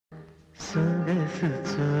సొగసు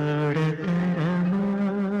చూడతరమా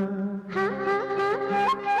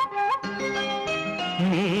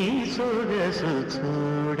నీ సొగసు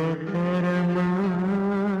చూడతరమా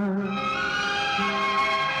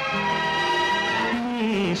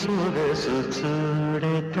నీ సొగసు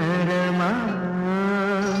చూడతరమా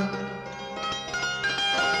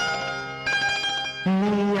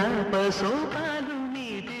నీ ఆపసోపాలు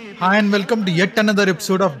నీటి Hi, and welcome to yet another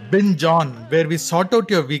episode of Binge On, where we sort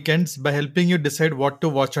out your weekends by helping you decide what to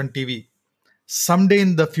watch on TV. Someday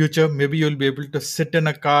in the future, maybe you'll be able to sit in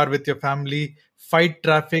a car with your family, fight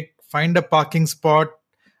traffic, find a parking spot,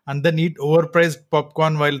 and then eat overpriced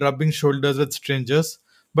popcorn while rubbing shoulders with strangers.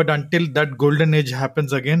 But until that golden age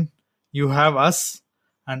happens again, you have us,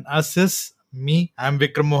 and us is me. I'm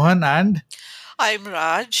Vikram Mohan, and I'm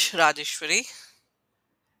Rajeshwari.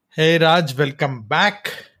 hey Raj, welcome back.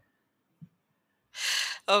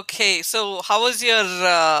 Okay, so how was your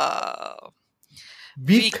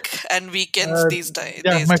Week. week and weekends Uh, these days?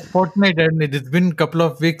 yeah, my fortnight ended. It's been a couple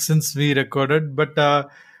of weeks since we recorded, but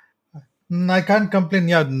I can't complain.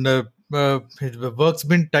 Yeah, the work's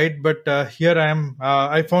been tight, but here I am.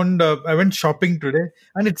 I went shopping today,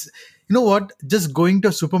 and it's you know what? Just going to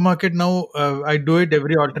a supermarket now. I do it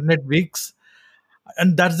every alternate weeks,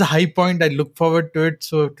 and that's the high point. I look forward to it.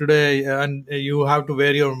 So today, and you have to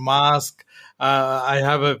wear your mask. I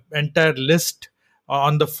have an entire list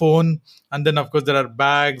on the phone, and then of course there are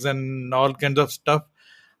bags and all kinds of stuff,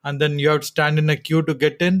 and then you have to stand in a queue to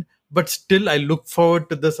get in. But still, I look forward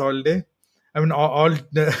to this all day. I mean, all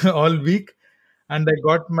all week, and I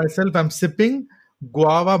got myself. I'm sipping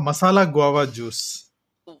guava masala guava juice.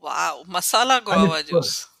 Wow, masala And guava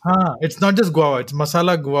juice. it's not just guava; it's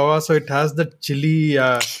masala guava, so it has the chili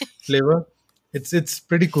flavor. It's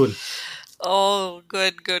pretty cool. Oh,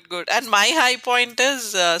 good. And my high point is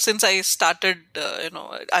since I started,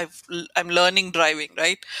 I'm learning driving,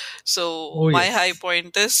 right? So Oh my high yes,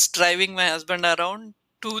 point is driving my husband around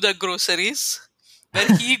to the groceries, where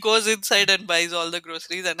he goes inside and buys all the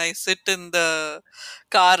groceries, and I sit in the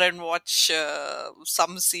car and watch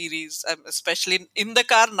some series. I'm especially in the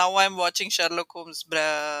car now. I'm watching Sherlock Holmes,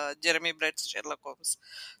 Jeremy Brett's Sherlock Holmes.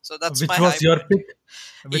 So that's which my high was your point. pick?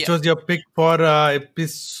 Which Yeah. was your pick for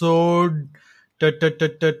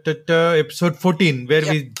episode 14, where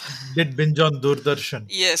Yep. we did binge on Doordarshan?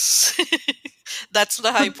 Yes. That's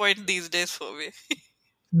the high point these days for me.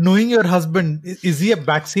 Knowing your husband, is he a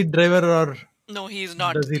backseat driver or No, he's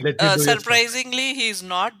not. does he let you do your stuff? Surprisingly, he's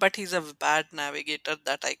not, but he's a bad navigator,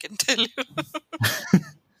 that I can tell you.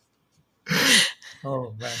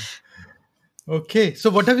 Oh man. Okay, so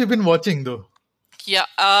what have you been watching though? Yeah.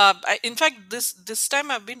 In fact, this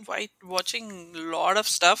time I've been watching a lot of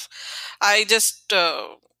stuff. I just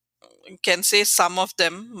can say some of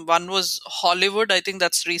them. One was Hollywood. I think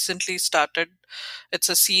that's recently started. It's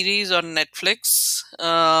a series on Netflix.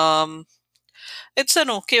 It's an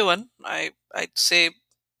okay one. I'd say,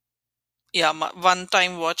 yeah, one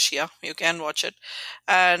time watch. Yeah, you can watch it.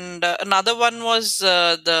 And another one was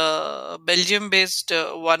the Belgium based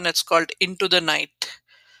one. It's called Into the Night.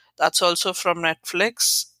 That's also from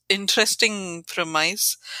Netflix. Interesting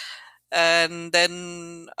premise. And then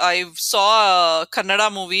I saw a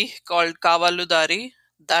Kannada movie called Kavaludari.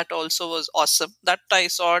 That also was awesome. That I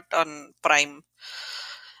saw it on Prime.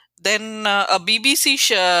 Then a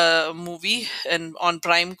BBC movie and on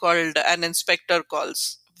Prime called An Inspector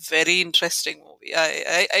Calls. Very interesting movie.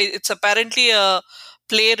 It's apparently a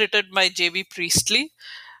play written by J.B. Priestley.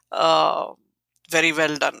 Uh, Very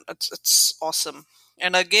well done. It's awesome.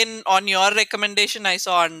 And again, on your recommendation, I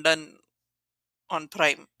saw Undone on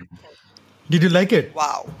Prime. Did you like it?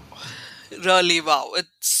 Wow, really wow!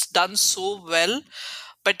 It's done so well.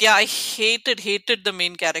 But yeah, I hated the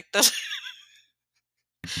main character.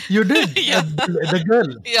 You did. Yeah, The girl.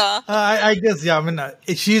 yeah. I guess, yeah. I mean,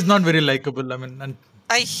 she's not very likable. I mean, and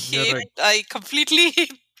you're right. I completely,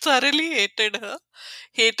 thoroughly hated her.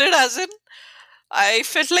 Hated as in, I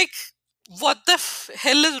felt like, what the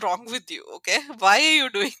hell is wrong with you? Okay, why are you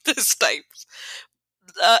doing this type?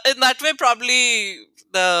 In that way, probably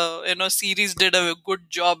the series did a good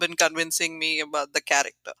job in convincing me about the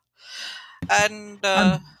character. And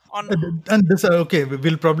And on and this okay,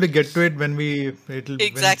 we'll probably get to it when it's a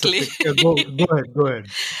exactly. pick. Go ahead, go ahead.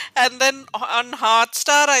 And then on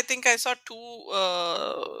Hotstar, I think I saw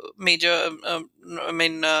two major,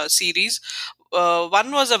 series.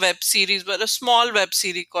 One was a web series, but a small web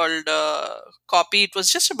series called Copy. It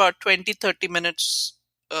was just about 20-30 minutes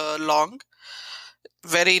long.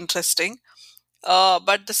 Very interesting.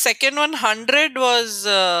 But the second one, 100, was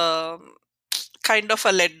kind of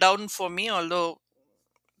a letdown for me, although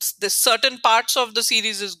the certain parts of the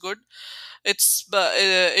series is good. It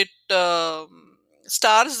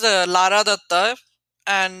stars Lara Datta,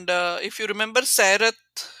 and if you remember Sairat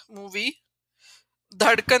movie,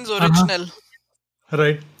 Dhadkan's Uh-huh. original.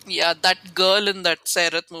 Right. Yeah, that girl in that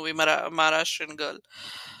Sairat movie, Maharashtrian girl.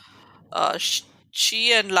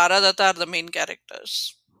 She and Lara Datta are the main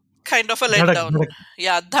characters. Kind of a Dhadak, letdown. Dhadak.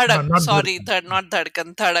 Yeah, No, Dhadak. not Sorry, Dhadkan. Not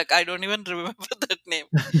Dhadkan. Dhadak. I don't even remember that name.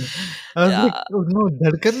 I was like, Yeah, oh, no,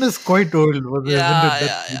 Dhadkan is quite old, isn't it?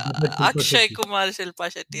 That, yeah. that's Shilpa Akshay Shetty. Kumar, Shilpa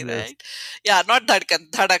Shetty, Yes. right? Yeah, not Dhadkan.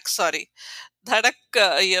 Dhadak. Sorry, Dhadak.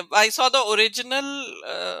 Yeah, I saw the original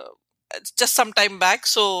just some time back,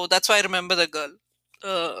 so that's why I remember the girl.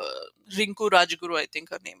 Uh, Rinku Rajguru, I think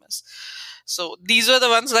her name is. So these were the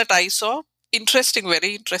ones that I saw. Interesting,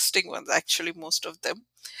 very interesting ones, actually, most of them.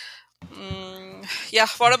 Yeah,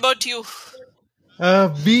 what about you?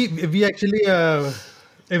 We actually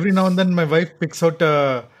every now and then my wife picks out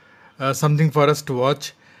something for us to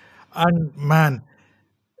watch, and man,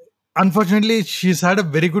 unfortunately, she's had a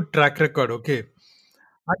very good track record. Okay,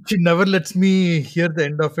 and she never lets me hear the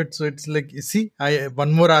end of it. So it's like, you see, I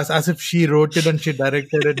one more as if she wrote it and she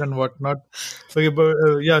directed it and whatnot. Okay, but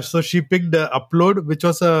yeah, so she picked Upload, which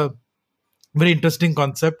was a very interesting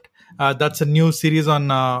concept. That's a new series on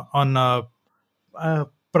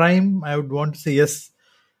Prime. I would want to say yes.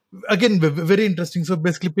 Again, very interesting. So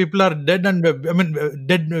basically, people are dead, and I mean,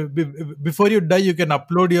 dead. Before you die, you can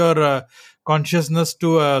upload your consciousness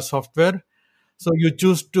to a software. So you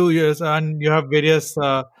choose to, yes, and you have various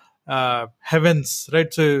heavens,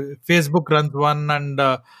 right? So Facebook runs one, and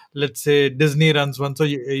let's say Disney runs one. So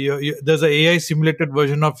there's a AI simulated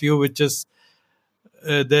version of you, which is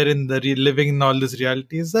there in the living in all these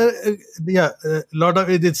realities. Yeah, a lot of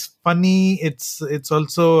it. It's funny. It's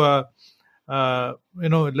also you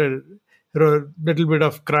know, little bit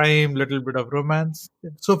of crime, little bit of romance.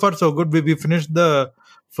 So far, so good. We finished the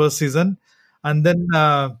first season, and then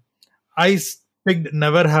picked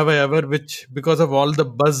Never Have I Ever, which because of all the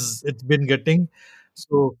buzz it's been getting.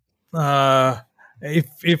 So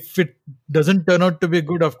if it doesn't turn out to be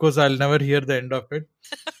good, of course, I'll never hear the end of it.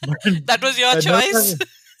 But That was your Never choice.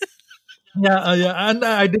 yeah, yeah, and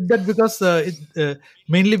I did that because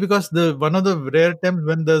mainly because the one of the rare times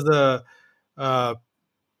when there's a uh,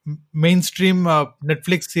 mainstream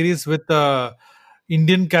Netflix series with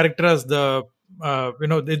Indian character as the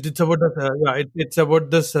it's about it's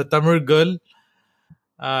about this Tamil girl.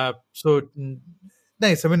 So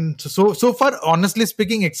nice. I mean, so far, honestly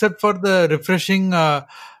speaking, except for the refreshing uh,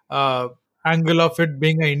 angle of it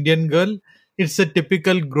being an Indian girl, it's a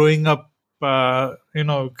typical growing up,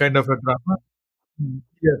 kind of a drama.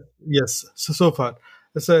 Yes, yes. So far,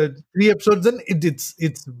 so three episodes in,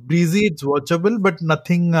 it's breezy, it's watchable, but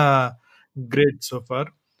nothing great so far.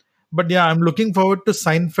 But yeah, I'm looking forward to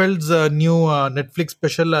Seinfeld's new Netflix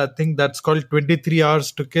special. I think that's called 23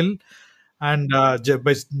 Hours to Kill, and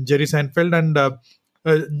by Jerry Seinfeld. And uh,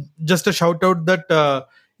 just a shout out that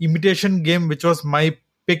Imitation Game, which was my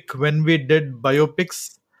pick when we did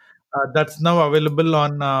biopics, that's now available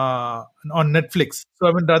on Netflix. So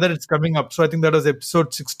I mean, rather it's coming up. So I think that was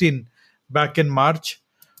episode 16 back in March.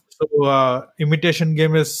 So Imitation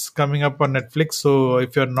Game is coming up on Netflix. So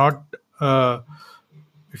if you're not,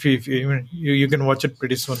 if you can watch it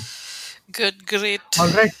pretty soon. Good, great. All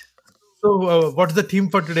right. So what's the theme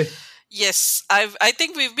for today? Yes, I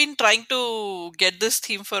think we've been trying to get this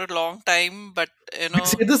theme for a long time, but you We know,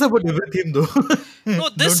 say this about every theme, though. no,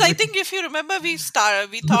 this Don't I we? think if you remember, we This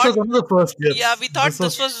thought, was one of the first. yeah, Yes, we thought this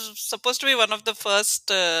this was. was supposed to be one of the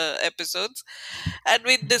first episodes, and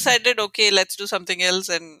we decided, okay, let's do something else,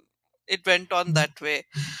 and it went on that way.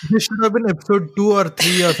 This should have been episode 2 or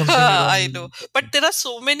 3 or something I around. know, but there are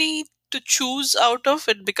so many to choose out of.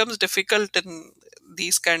 It becomes difficult in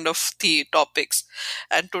these kind of the topics,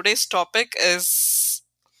 and today's topic is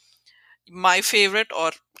my favorite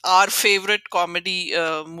or our favorite comedy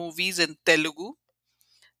movies in Telugu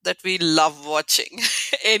that we love watching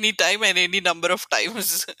anytime and any number of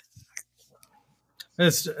times.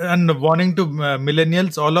 Yes, and warning to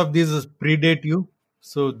millennials, all of these predate you.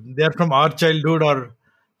 So they are from our childhood or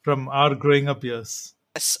from our growing up years.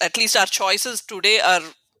 Yes, at least our choices today are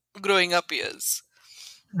growing up years.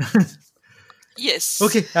 Yes.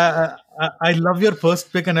 Okay, I love your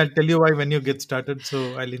first pick, and I'll tell you why when you get started.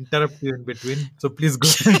 So I'll interrupt you in between. So please go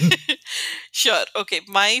ahead. Sure. Okay.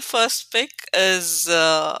 My first pick is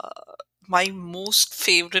my most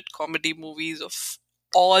favorite comedy movies of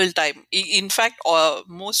all time. In fact,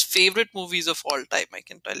 most favorite movies of all time, I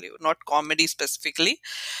can tell you, not comedy specifically.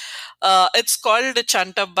 It's called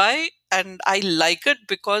Chantabai, and I like it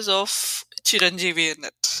because of Chiranjeevi in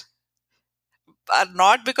it.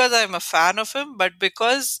 not because I'm a fan of him, but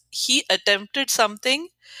because he attempted something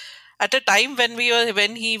at a time when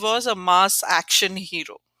he was a mass action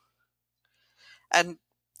hero, and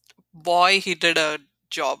boy, he did a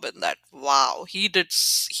job in that. Wow, he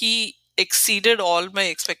exceeded all my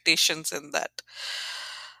expectations in that.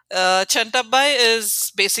 Chantabbai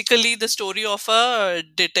is basically the story of a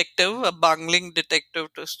detective, a bungling detective,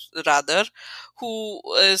 rather, who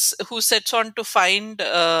sets on to find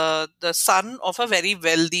the son of a very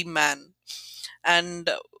wealthy man, and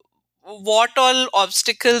what all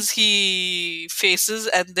obstacles he faces,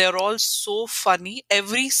 and they're all so funny.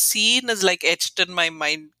 Every scene is like etched in my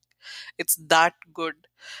mind. It's that good.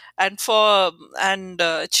 And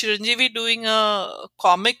Chiranjeevi doing a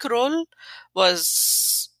comic role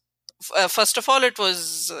was, first of all, it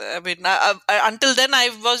was, I mean, until then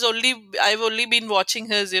I've only been watching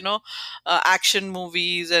his, action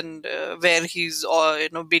movies, and where he's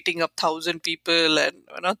beating up 1,000 people, and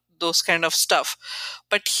those kind of stuff.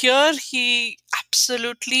 But here he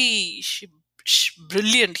absolutely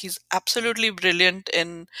brilliant. He's absolutely brilliant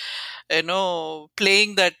in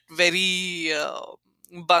playing that very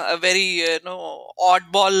a very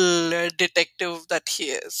oddball detective that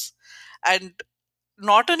he is. And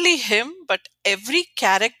not only him, but every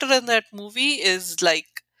character in that movie is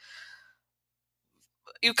like,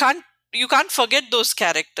 you can't you can't forget those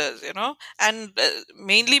characters, and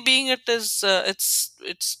mainly being it's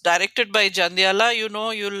directed by Jandiala.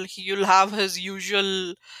 You'll have his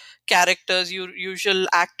usual characters, usual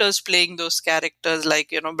actors playing those characters, like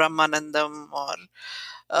Brahmanandam, or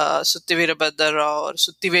Sutti Veerabhadra, or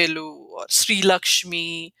Suttivelu, or Sri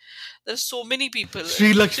Lakshmi. There's so many people.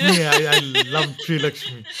 Sri Lakshmi, I loved Sri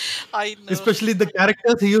Lakshmi. I know. Especially the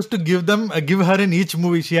characters he used to give her in each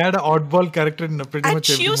movie. She had an oddball character in pretty And much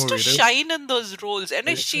she every used to movie, right? shine in those roles, and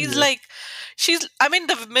she's Yes. like, I mean,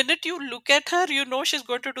 the minute you look at her, she's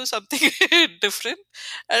going to do something different,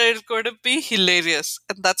 and it's going to be hilarious.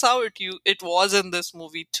 And that's how it was in this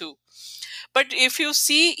movie too. But if you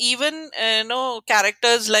see, even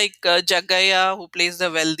characters like Jagaya, who plays the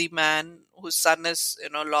wealthy man whose son is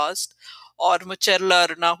lost, or Mucherla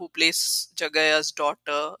Aruna, who plays Jagaya's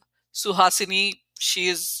daughter, Suhasini, she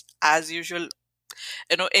is as usual.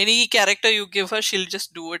 Any character you give her, she'll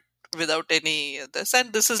just do it without any this,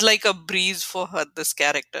 and this is like a breeze for her, this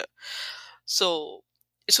character. So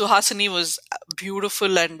Suhasini was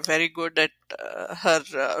beautiful and very good at her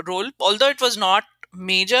role, although it was not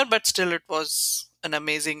major, but still it was an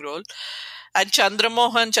amazing role. And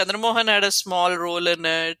Chandramohan had a small role in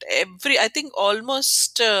it. I think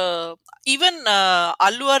almost even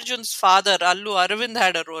Allu Arjun's father, Allu Aravind,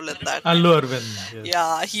 had a role in that. Allu Arvind,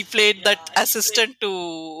 Yeah, he yes. played that assistant to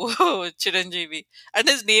Chiranjeevi, and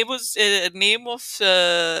his name was name of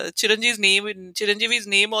Chiranjeevi's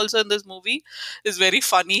name also in this movie is very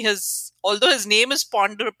funny. His Although his name is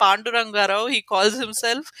Pandurangarao, he calls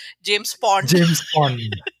himself James Pond. James Bond.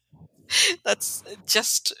 That's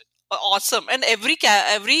just awesome. And every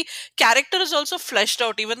character is also fleshed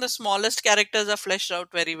out. Even the smallest characters are fleshed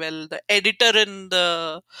out very well. The editor in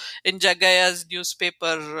Jagaya's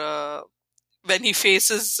newspaper, when he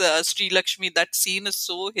faces Sri Lakshmi, that scene is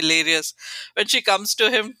so hilarious. When she comes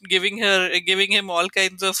to him, giving him all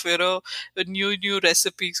kinds of new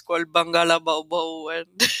recipes called Bangala Bao Bao,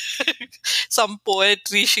 and some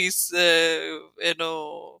poetry she's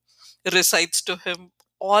recites to him,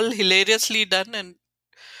 all hilariously done. And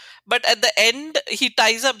but at the end,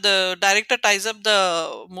 the director ties up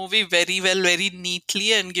the movie very well, very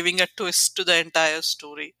neatly, and giving a twist to the entire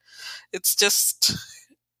story. It's just,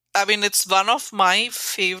 I mean, it's one of my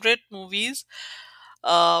favorite movies,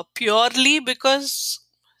 purely because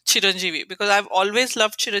because I've always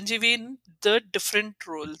loved Chiranjeevi in the different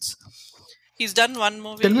roles. He's done one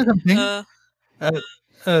Tell me movie, something. Uh,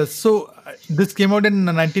 this came out in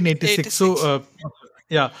 1986. So 86.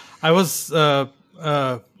 yeah, I was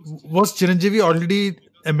Chiranjeevi already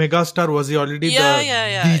a megastar? Was he already Yeah, the yeah, the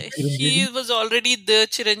yeah. He Chiranjeevi? was already the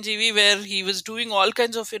Chiranjeevi, where he was doing all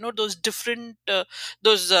kinds of, those different,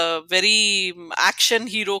 those very action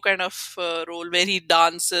hero kind of role, where he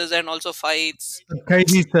dances and also fights.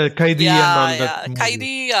 Kaidi and Yeah, all that yeah.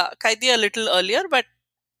 movie. Kaidi a little earlier, but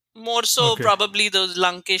more so Okay. probably those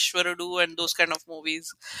Lankeshwaradu and those kind of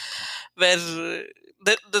movies, where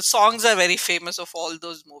the songs are very famous of all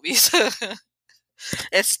those movies.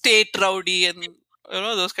 Estate Rowdy, and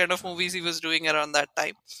those kind of movies he was doing around that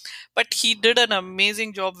time. But he did an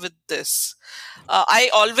amazing job with this.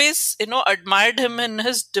 I always admired him in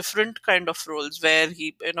his different kind of roles, where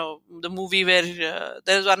he the movie where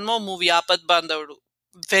there's one more movie, Apat Bandhavadu,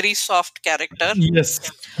 very soft character. Yes.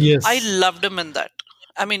 I Yes. loved him in that.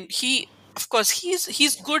 I mean, he of course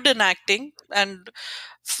he's good in acting, and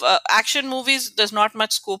action movies there's not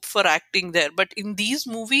much scope for acting there, but in these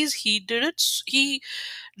movies he did it he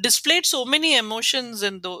displayed so many emotions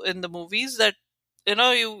in the movies that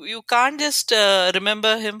you can't just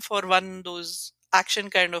remember him for one those action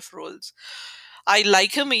kind of roles. I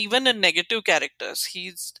like him even in negative characters.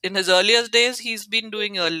 He's in his earliest days he's been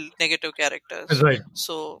doing negative characters. Right,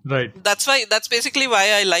 So right. that's basically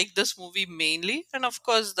why I like this movie mainly. And of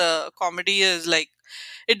course the comedy is like,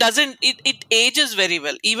 it ages very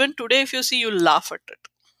well. Even today if you see, you laugh at it.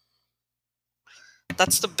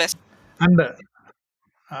 That's the best. And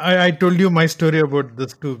I told you my story about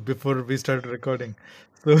this too before we started recording.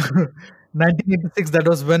 So, 1986, that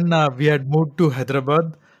was when we had moved to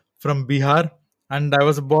Hyderabad from Bihar, and I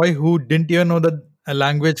was a boy who didn't even know that a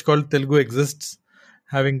language called Telugu exists,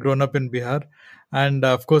 having grown up in Bihar. And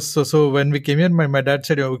of course, so when we came here, my dad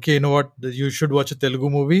said, "Okay, you know what? You should watch a Telugu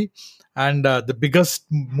movie." And the biggest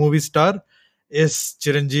movie star is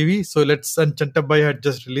Chiranjeevi. So and Chantabhai had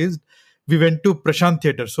just released. We went to Prashant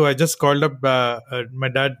Theatre. So I just called up my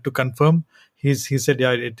dad to confirm. He said,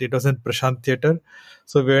 yeah, it was in Prashant Theatre.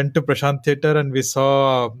 So we went to Prashant Theatre and we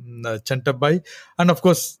saw Chantabhai. And of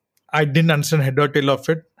course, I didn't understand head or tail of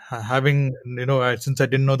it, having, since I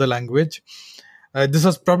didn't know the language. This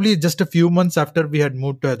was probably just a few months after we had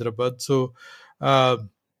moved to Hyderabad. So uh,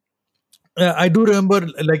 I do remember,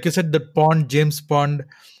 like you said, the Pond, James Pond,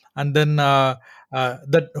 and then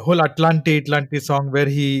that whole Atlante song where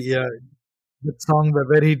that song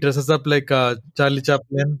where he dresses up like Charlie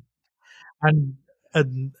Chaplin, and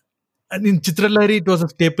and, and in Chitralahari it was a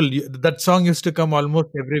staple. That song used to come almost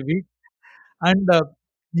every week, and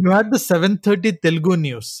you had the 7:30 Telugu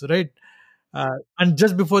news, right? And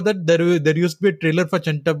just before that, there used to be a trailer for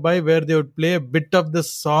Chantabhai where they would play a bit of the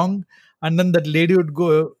song, and then that lady would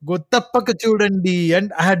go Tappaka Chudandi,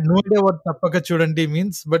 and I had no idea what Tappaka Chudandi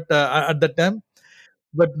means, but at that time,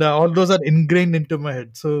 but all those are ingrained into my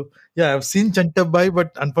head. So yeah, I've seen Chantabhai,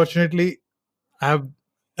 but unfortunately, I have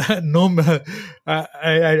no.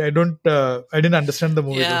 I don't. I didn't understand the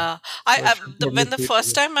movie though, Yeah, so I should probably when the see it first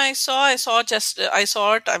again. time I saw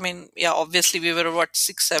it. I mean, yeah, obviously we were what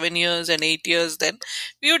 6, 7 years and 8 years then.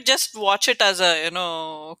 We would just watch it as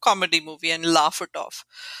a comedy movie and laugh it off.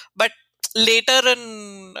 But later,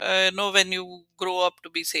 in when you grow up to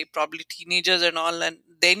be, say, probably teenagers and all, and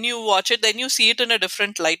then you watch it, then you see it in a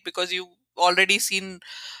different light because you already seen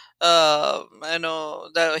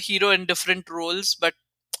the hero in different roles, but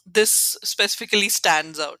this specifically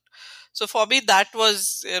stands out. So for me that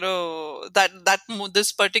was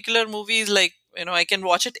this particular movie is like, I can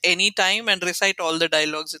watch it anytime and recite all the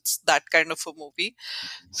dialogues. It's that kind of a movie.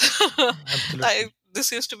 Absolutely.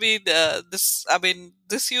 This used to be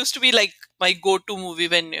this used to be like my go-to movie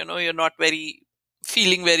when you're not very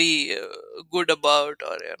feeling very good about,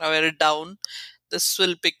 or very down. This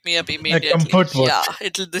will pick me up A immediately. comfort Yeah, watch.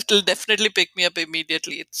 it'll definitely pick me up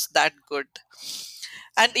immediately. It's that good.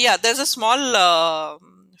 And yeah, there's a small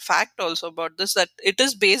fact also about this, that it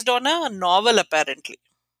is based on a novel apparently.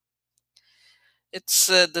 It's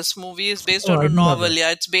This movie is based Oh, on I a didn't know novel. that.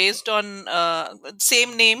 Yeah, it's based on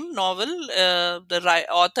same name novel. The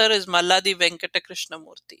author is Malladi Venkata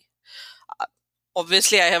Krishnamurthy. Uh,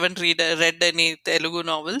 Obviously, I haven't read any Telugu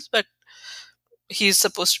novels, but he's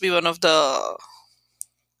supposed to be one of the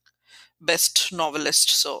best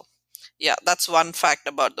novelists. So yeah, that's one fact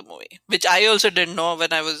about the movie, which I also didn't know.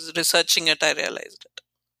 When I was researching it, I realized it.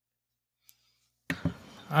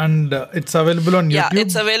 And it's available on Yeah,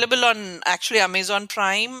 it's YouTube. available on actually Amazon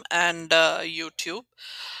Prime and YouTube.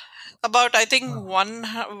 About, I think,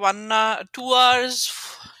 Uh, 2 hours.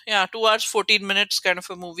 Yeah, 2 hours 14 minutes kind of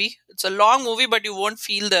a movie. It's a long movie, but you won't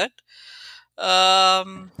feel that.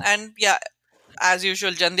 And yeah, as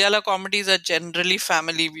usual, Jandiala comedies are generally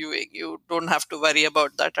family viewing. You don't have to worry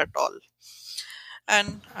about that at all.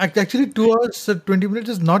 And Actually, 2 hours 20 minutes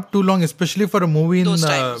is not too long, especially for a movie those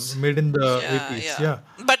times, made in the yeah, 80s. yeah. Yeah,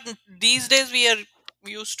 But these days we are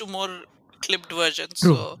used to more clipped versions.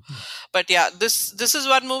 true. So, but yeah, this is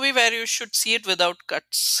one movie where you should see it without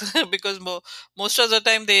cuts because most of the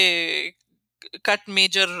time they cut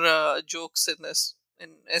major jokes in this.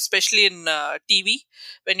 Especially in TV,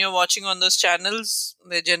 when you're watching on those channels,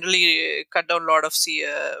 they generally cut down a lot of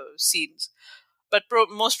scenes. But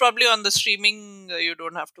most probably on the streaming, you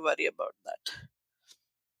don't have to worry about that.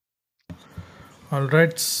 All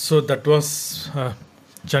right, so that was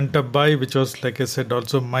Chantabhai, which was, like I said,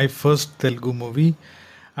 also my first Telugu movie.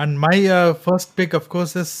 And my first pick, of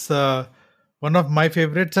course, is one of my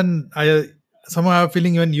favorites. And I somehow have a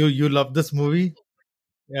feeling even you love this movie.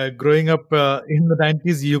 Growing up in the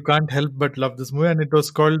 90s, you can't help but love this movie. And it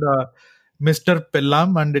was called Mr.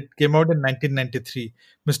 Pellam, and it came out in 1993.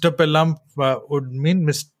 Mr. Pellam would mean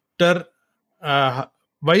Mr. Uh,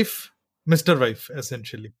 wife, Mr. Wife,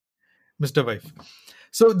 essentially. Mr. Wife.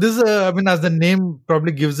 So this, I mean, as the name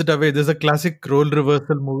probably gives it away, this is a classic role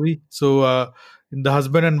reversal movie. So the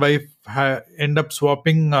husband and wife end up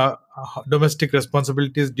swapping domestic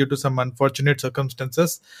responsibilities due to some unfortunate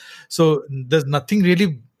circumstances. So there's nothing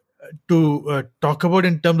really to talk about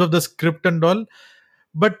in terms of the script and all.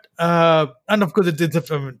 But and of course,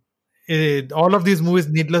 all of these movies,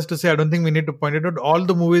 needless to say, I don't think we need to point it out. All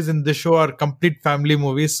the movies in this show are complete family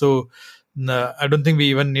movies, so I don't think we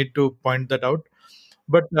even need to point that out.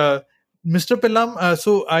 But Mr. Pellam,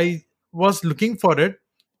 so I was looking for it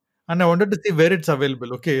and I wanted to see where it's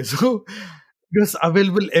available. Okay, so it was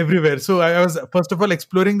available everywhere. So I was first of all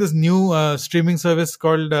exploring this new streaming service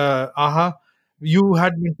called Aha. You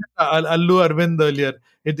had mentioned Allu Arvind earlier.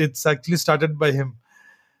 It's actually started by him.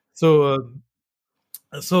 So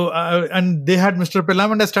and they had Mr.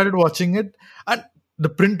 Pellam, and I started watching it, and the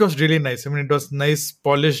print was really nice. I mean, it was nice,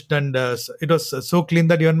 polished, and it was so clean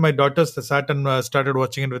that even my daughters sat and started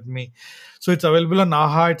watching it with me. So it's available on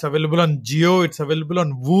Aha, it's available on Geo, it's available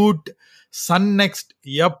on Woot, Sun Next,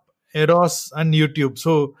 Yup, Eros, and YouTube.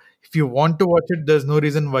 So if you want to watch it, there's no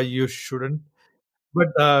reason why you shouldn't. But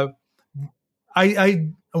I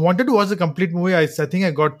wanted to watch the complete movie. I think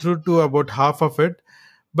I got through to about half of it,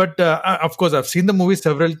 but of course I've seen the movie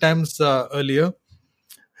several times earlier.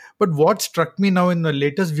 But what struck me now in the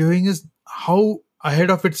latest viewing is how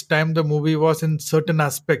ahead of its time the movie was in certain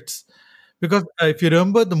aspects. Because if you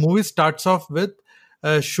remember, the movie starts off with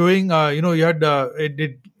showing, you had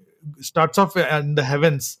it starts off in the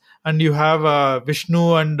heavens, and you have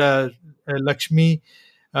Vishnu and Lakshmi.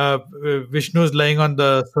 Vishnu is lying on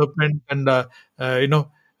the serpent, and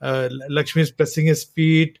Lakshmi is pressing his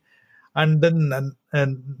feet, and then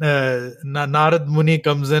Narad Muni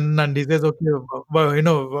comes in and he says, "Okay,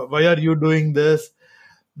 why are you doing this?"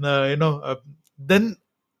 Then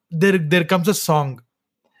there comes a song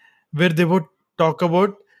where they would talk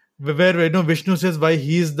about where Vishnu says why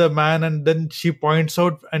he is the man, and then she points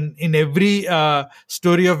out, and in every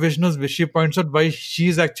story of Vishnu's, she points out why she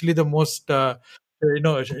is actually the most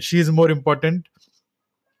she is more important.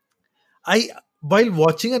 I While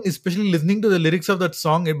watching and especially listening to the lyrics of that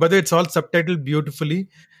song, but it's all subtitled beautifully.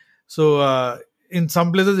 So in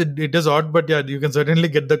some places it is odd, but yeah, you can certainly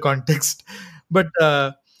get the context. But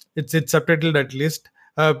it's subtitled at least.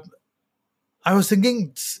 I was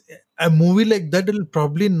thinking a movie like that will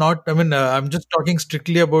probably not. I mean, I'm just talking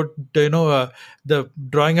strictly about the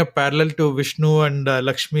drawing a parallel to Vishnu and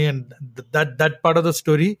Lakshmi and that part of the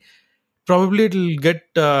story. Probably it'll get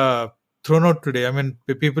thrown out today. I mean,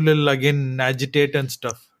 people will again agitate and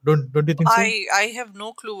stuff. Don't you think so? I have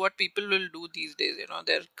no clue what people will do these days.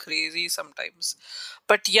 They're crazy sometimes.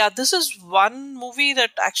 But yeah, this is one movie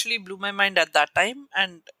that actually blew my mind at that time,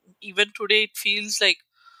 and even today it feels like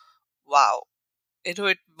wow. It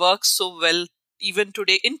works so well even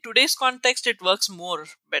today. In today's context, it works more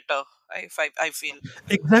better. I feel.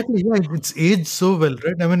 Exactly. Yeah, it's aged so well,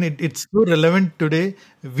 right? I mean, it's so relevant today.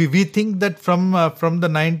 We think that from the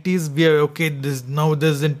 90s, we are okay. This in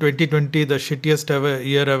 2020, the shittiest ever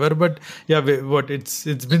year ever. But yeah,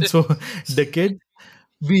 it's been so decades.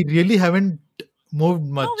 We really haven't moved No,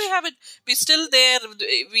 we much. haven't. We're still there.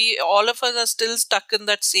 We all of us are still stuck in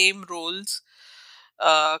that same roles,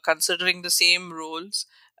 considering the same roles,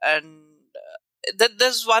 and that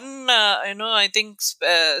there's one. I think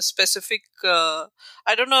specific.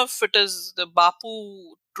 I don't know if it is the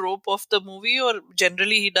Bapu trope of the movie or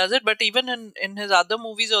generally he does it, but even in his other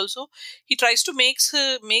movies also, he tries to make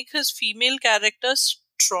his female characters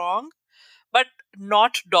strong but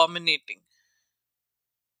not dominating.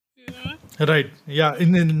 Mhm. Right. Yeah.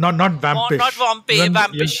 Not Not vampish. Even yeah.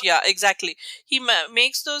 vampish, yeah, exactly. He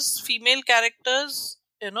makes those female characters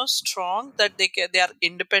strong, that they are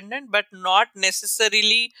independent but not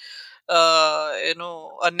necessarily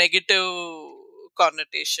a negative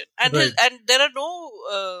connotation, and Right. there are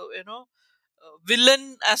no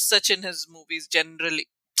villain as such in his movies generally.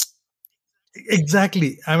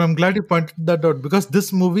 Exactly. I'm glad you pointed that out because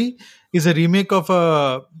this movie is a remake of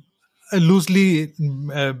a loosely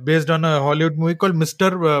based on a Hollywood movie called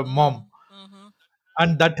Mr. Mom. Mm-hmm.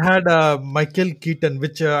 And that had Michael Keaton,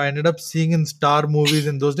 which I ended up seeing in Star movies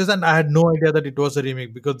in those days. And I had no idea that it was a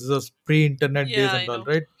remake because this was pre internet Yeah, days I and all, know.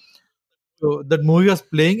 right? So that movie was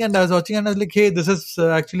playing and I was watching and I was like, hey, this is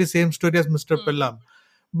actually same story as Mr. Hmm. Pellam.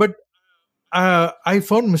 But I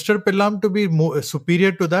found Mr. Pellam to be more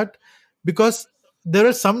superior to that because there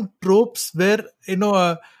are some tropes where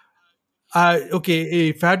okay,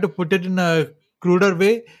 if I had to put it in a cruder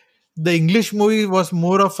way, the English movie was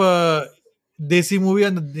more of a desi movie,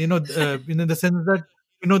 and in the sense that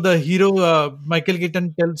the hero Michael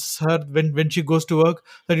Keaton tells her when she goes to work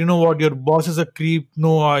that what, your boss is a creep.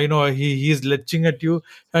 No, he's leching at you,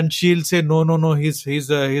 and she'll say no, no, no, he's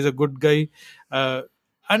a good guy. Uh,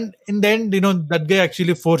 and in the end, that guy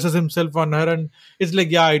actually forces himself on her, and it's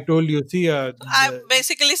like, yeah, I told you. See, I'm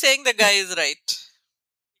basically saying the guy is right.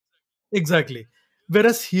 exactly.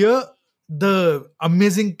 Whereas here, the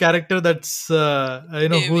amazing character that's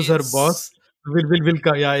who's her AVS. boss will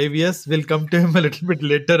come. Yeah, AVS will come to him a little bit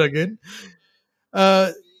later again.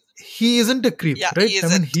 Uh, he isn't a creep, Yeah, right? he I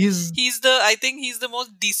mean, isn't. he's I think he's the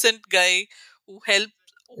most decent guy who helped,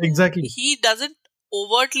 who exactly he doesn't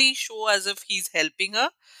overtly show as if he's helping her,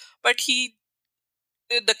 but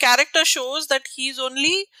the character shows that he's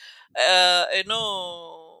only,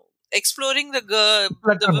 exploring the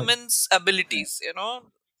platonic. women's abilities,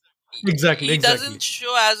 Exactly, he doesn't exactly.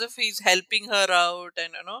 show as if he's helping her out,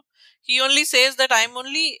 and he only says that I'm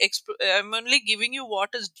only giving you what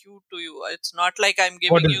is due to you. It's not like I'm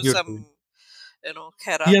What giving is you beautiful? some He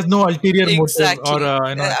kera. has no ulterior motive or Exactly.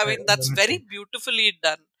 I mean, that's very anything. beautifully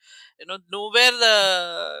done. Nowhere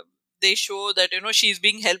they show that she's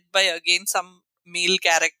being helped by again some male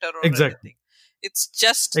character or Exactly, anything. It's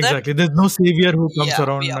just that, exactly. There's no savior who comes yeah,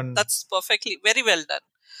 around, yeah, and that's perfectly very well done.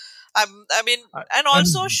 I mean, and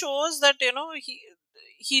also and shows that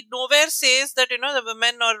he nowhere says that the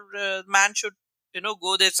women or man should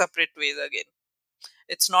go their separate ways again.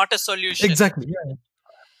 It's not a solution. exactly. Yeah,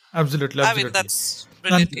 absolutely, I mean, absolutely. that's And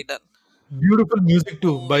brilliantly done. beautiful music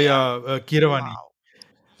too Oh by yeah, Kiravani. wow.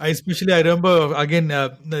 I remember again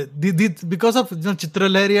because of Chitra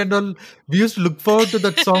Lahiri and all. We used to look forward to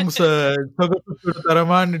that song's Sogasu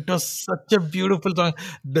Tarama, and it was such a beautiful song.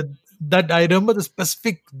 That I remember the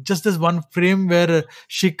specific, just this one frame where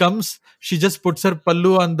she comes, she just puts her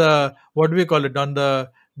pallu on the, what do we call it, on the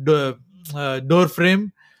door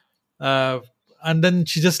frame, uh, and then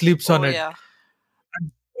she just sleeps on Oh it. yeah.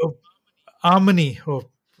 Oh, Harmony. Oh,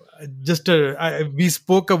 we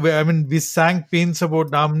spoke. I mean, we sang pains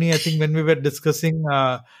about Harmony. I think when we were discussing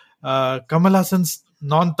Kamal Hassan's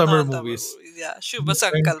non-Tamil Non-Tamil movies, movies. Yeah, we Shubha were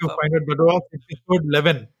trying to Sankalpam. find out. That was episode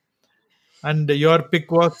 11, and your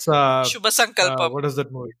pick was Shubha Sankalpam. what is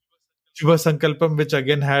that movie? Shubha Sankalpam, which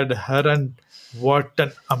again had her, and what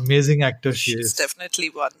an amazing actor she She's is. definitely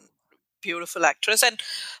one beautiful actress, and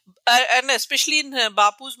especially in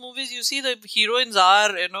Bapu's movies, you see the heroines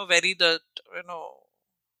are very the you know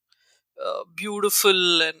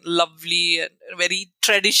beautiful and lovely and very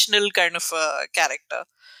traditional kind of character.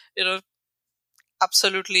 You know,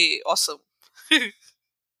 absolutely awesome.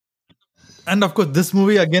 And of course, this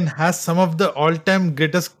movie again has some of the all-time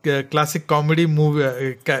greatest classic comedy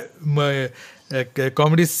movie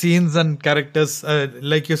comedy scenes and characters.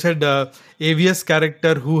 Like you said, AVS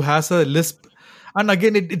character who has a lisp, and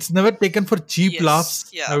again, it's never taken for cheap Yes, laughs.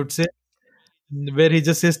 I yeah. would say, where he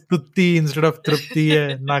just says "tutti" instead of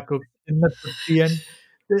 "trupti," "naku chinna tutti," and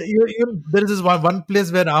there is this one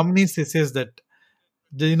place where Amni says that,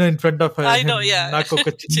 in front of I know, him, yeah. "naku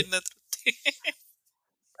oka chinna Chinna Trupti.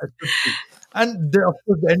 Tutti. And of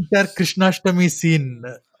course, the entire Krishnashtami scene,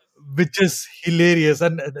 which is hilarious,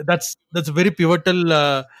 and that's a very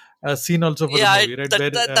pivotal scene also for the Yeah, movie, right?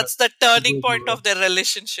 Where that's the he turning goes point over, of their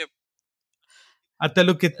relationship.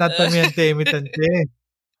 "Atalu kitnatami ante emitante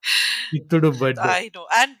ittudu birthday." I know.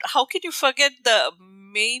 And how can you forget the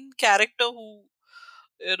main character who,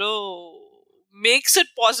 you know, makes it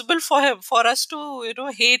possible for us to,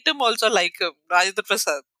 hate him also like him, Rajendra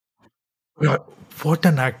Prasad. Yeah, what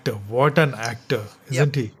an actor! What an actor, Yep,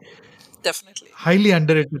 isn't he? definitely. Highly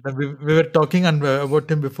underrated. And we were talking about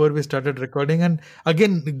him before we started recording, and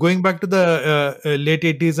again going back to the late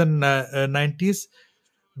 80s and 90s,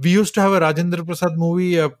 we used to have a Rajendra Prasad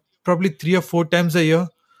movie probably 3 or 4 times a year.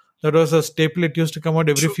 That was a staple. It used to come out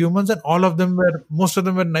every True. few months, and most of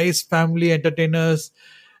them were nice family entertainers.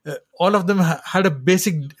 All of them had a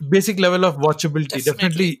basic level of watchability. Definitely.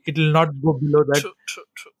 Definitely, it will not go below that. True, true,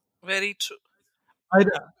 true. Very true. I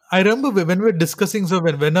I remember when we were discussing. So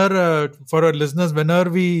whenever for our listeners,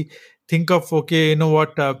 whenever we think of, okay, you know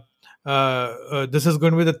what, this is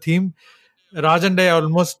going to be the theme. Raj and I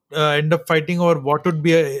almost end up fighting over what would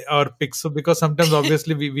be our picks. So because sometimes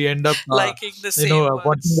obviously we end up Liking the same wanting the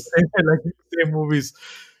ones. same, like the same movies.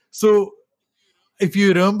 So if you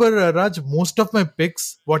remember, Raj, most of my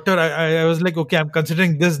picks, whatever I was like, okay, I'm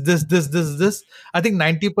considering this. I think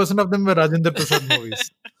 90% of them were Rajendra Prasad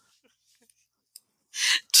movies.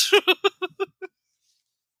 True.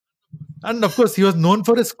 And of course, he was known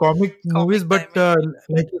for his comic movies, Comic but timing.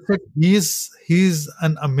 like you said, he's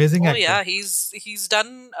an amazing Oh actor. yeah, he's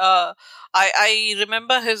done. I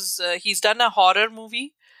remember his. He's done a horror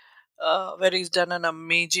movie where he's done an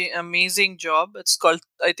amazing job. It's called,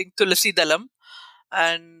 I think, Tulasi Dalam,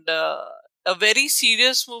 and a very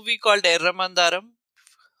serious movie called Erramandaram.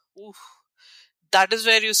 Oof, that is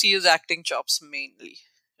where you see his acting chops mainly.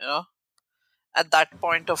 You know, at that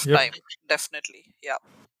point of Yep. time, definitely. Yeah.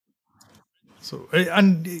 So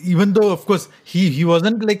and even though of course he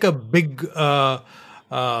wasn't like a big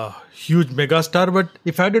huge megastar, but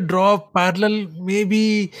if I had to draw a parallel,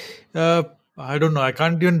 maybe uh, I don't know. I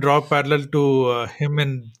can't even draw a parallel to him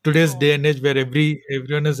in today's No. day and age where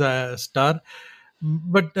everyone is a star.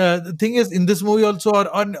 But the thing is, in this movie also,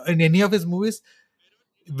 or on in any of his movies,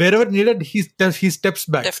 wherever needed, he steps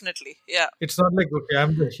back. Definitely. Yeah. It's not like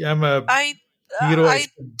okay, I'm a I hero. I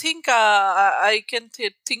think I can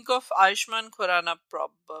think of Ayushman Khurrana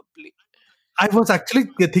probably. I was actually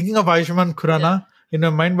thinking of Ayushmann Yeah. Khurrana in my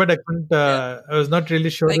mind, but I couldn't. Yeah. I was not really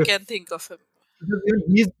sure I if can think of him. because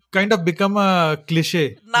even he's kind of become a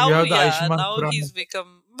cliche. You Now, have the yeah, Ayushmann now Khurrana, he's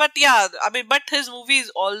become. But yeah, I mean, but his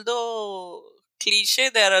movies, although cliche,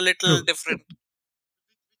 they're a little true. different.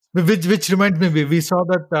 Which reminds me, we saw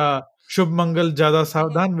that Shubh Mangal Jada Hmm.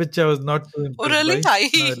 Savdhan, which I was not too Oh, impressed really? by.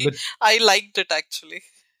 But I liked it actually.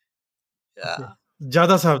 okay, Yeah.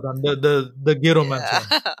 Jada Savdhan, the gay romance Yeah.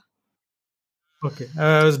 one. Okay,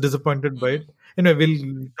 I was disappointed by Hmm. it. Anyway,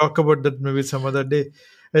 we'll talk about that maybe some other day.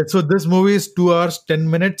 So this movie is 2 hours 10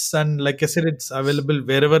 minutes, and like I said, it's available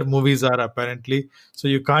wherever movies are apparently, so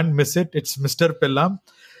you can't miss it. It's Mr. Pellam.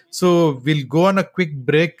 So we'll go on a quick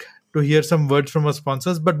break to hear some words from our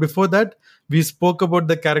sponsors. But before that, we spoke about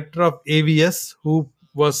the character of AVS, who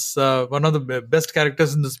was one of the best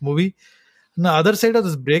characters in this movie. On the other side of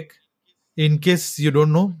this break, in case you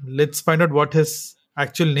don't know, let's find out what his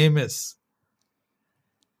actual name is.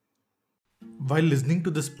 While listening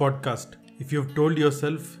to this podcast, if you've told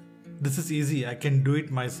yourself, this is easy, I can do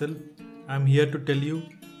it myself, I'm here to tell you,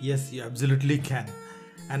 yes, you absolutely can.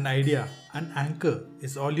 An idea, an anchor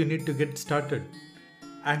is all you need to get started.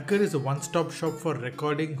 Anchor is a one stop shop for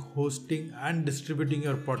recording, hosting, and distributing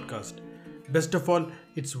your podcast. Best of all,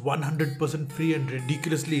 it's 100% free and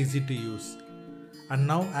ridiculously easy to use. And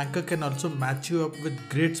now Anchor can also match you up with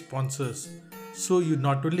great sponsors. So you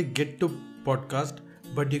not only get to podcast,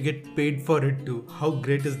 but you get paid for it too. How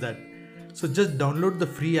great is that? So just download the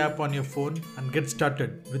free app on your phone and get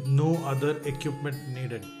started with no other equipment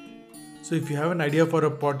needed. So if you have an idea for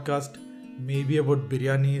a podcast, maybe about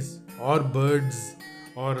biryanis or birds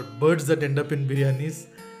that end up in biryanis,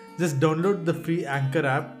 just download the free Anchor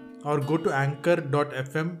app or go to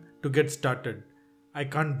anchor.fm to get started. I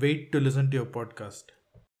can't wait to listen to your podcast.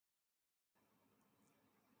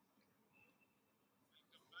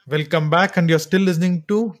 Welcome back, and you're still listening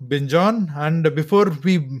to Binge On. And before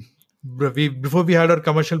we had our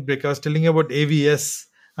commercial break, I was telling you about AVS,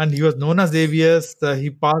 and he was known as AVS. He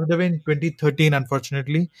passed away in 2013,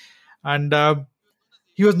 unfortunately, and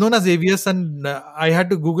he was known as AVS. And I had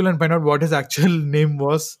to Google and find out what his actual name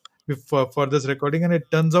was for this recording, and it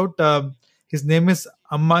turns out his name is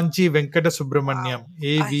Ammanchi Venkata Subramaniam,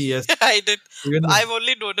 Wow. I AVS. I did. Even I've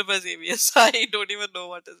only known him as ABS. I don't even know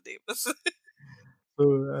what his name is.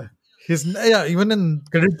 so, his yeah, even in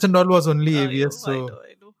credits and all was only I know. AVS. I So know.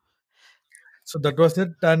 I know. so that was it.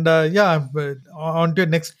 And yeah, on to your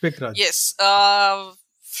next pick, Raj. Yes.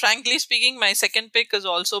 Frankly speaking, my second pick is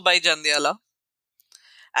also by Jandiala,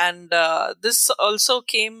 and this also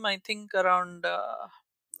came, I think, around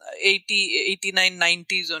 80, 89,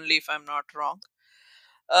 90s only, if I'm not wrong.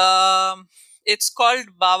 It's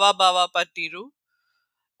called Baba Baba Patiru,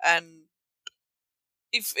 and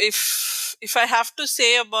if I have to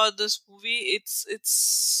say about this movie,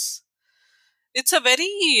 it's a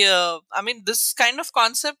very I mean, this kind of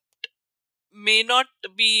concept may not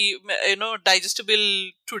be,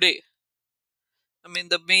 digestible today. I mean,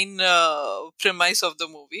 the main premise of the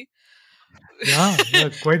movie. Yeah, yeah,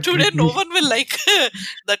 quite Today, no creepy. one will like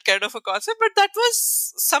that kind of a concept, but that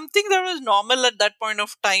was something that was normal at that point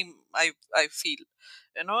of time. I feel,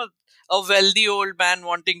 you know, a wealthy old man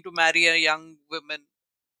wanting to marry a young woman.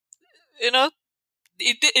 You know,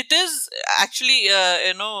 it is actually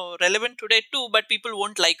relevant today too, but people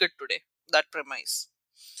won't like it today. That premise.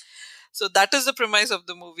 So that is the premise of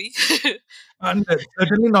the movie. And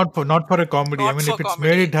certainly not for a comedy. I Not mean, for if it's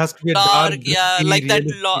made, comedy. it has to be a dark, Dark, yeah, gritty, like that.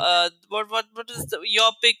 realistic. What is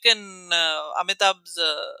your pick in Amitabh's?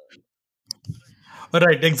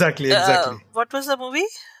 Right, exactly, exactly. What was the movie?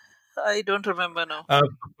 I don't remember now.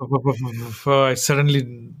 Uh,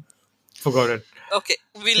 suddenly. Forgot it. Okay,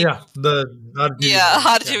 we'll Yeah, the RGB yeah, movie.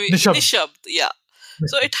 Yeah, RGV Nishabd. Nishabd. Yeah,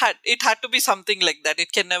 so Nishabd. it had to be something like that.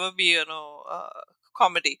 It can never be,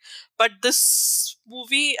 comedy. But this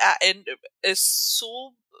movie is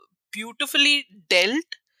so beautifully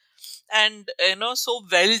dealt, and so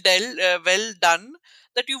well done,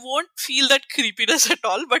 that you won't feel that creepiness at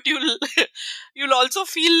all, but you'll you'll also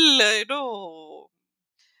feel,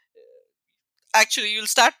 actually you'll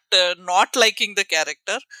start not liking the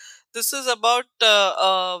character. This is about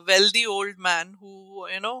a wealthy old man who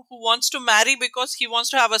wants to marry because he wants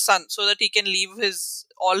to have a son so that he can leave his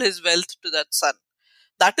all his wealth to that son.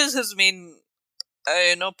 That is his main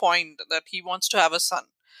point, that he wants to have a son.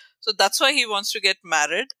 So that's why he wants to get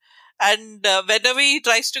married. And whenever he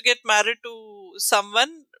tries to get married to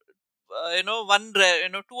someone,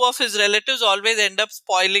 two of his relatives always end up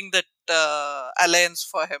spoiling that alliance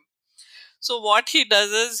for him. So what he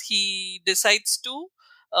does is he decides to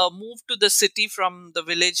move to the city from the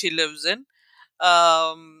village he lives in,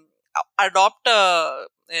 adopt a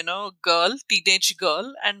girl, teenage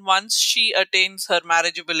girl, and once she attains her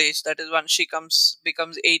marriageable age, that is once she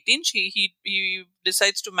becomes 18, he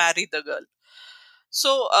decides to marry the girl.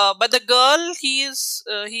 So, but the girl he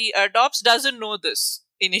adopts doesn't know this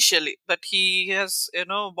initially, but he has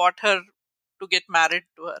bought her to get married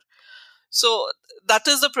to her. So that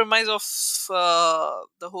is the premise of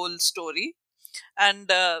the whole story. And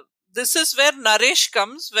this is where Naresh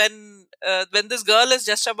comes when this girl is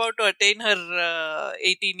just about to attain her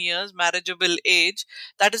 18 years marriageable age.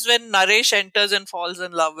 That is when Naresh enters and falls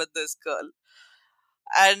in love with this girl,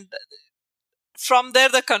 and from there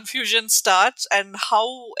the confusion starts, and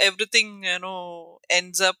how everything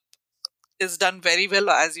ends up is done very well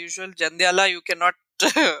as usual. Jandiala, you cannot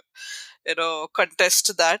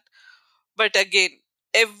contest that. But again,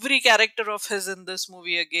 every character of his in this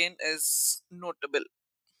movie again is notable.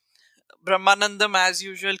 Brahmanandam, as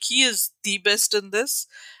usual, he is the best in this.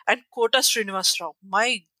 And Kota Srinivas Rao,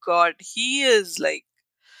 my god, he is like,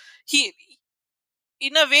 he,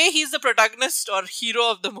 in a way, he's the protagonist or hero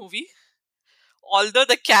of the movie. Although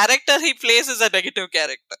the character he plays is a negative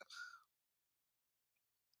character.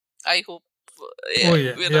 I hope, Oh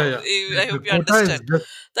yeah, yeah, yeah. I The hope you quota is understand just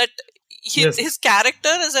that yes, his character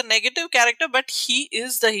is a negative character, but he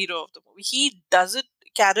is the hero of the movie. He does it,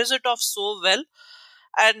 carries it off so well.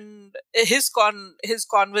 And his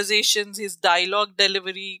conversations, his dialogue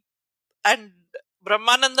delivery, and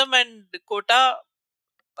Brahmanandam and Kota.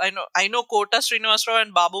 I know Kota Srinivasrao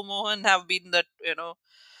and Babu Mohan have been that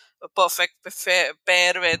a perfect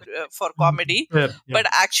pair for comedy. fair. Yeah. But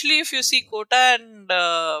actually, if you see Kota and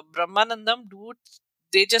Brahmanandam do it,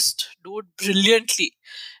 they just do it brilliantly.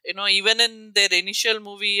 Even in their initial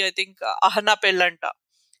movie, I think Ahana Pellanta,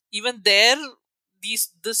 even there,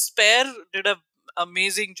 this pair did a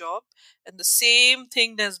amazing job, and the same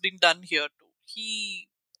thing has been done here too. He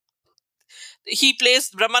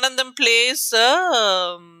plays Brahmanandam plays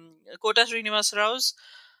Kota Srinivas Rao's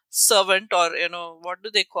servant, or what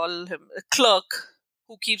do they call him, a clerk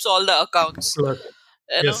who keeps all the accounts. Clerk.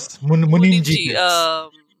 You know, Yes, Muninji. Muninji. Yes.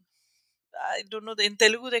 I don't know. In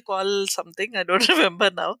Telugu they call something. I don't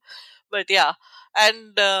remember now, but yeah,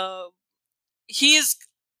 and he is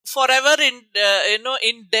forever in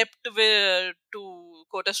depth to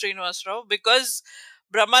Kota Srinivas Rao, because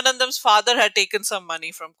Brahmanandam's father had taken some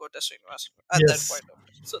money from Kota Srinivas Rao at that Yes. point of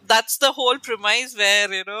time. So that's the whole premise, where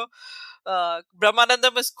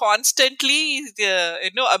Brahmanandam is constantly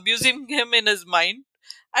abusing him in his mind,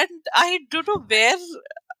 and I don't know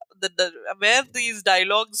where these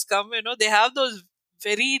dialogues come. They have those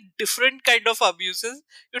very different kind of abuses.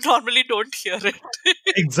 You normally don't hear it.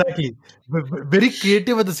 Exactly. Very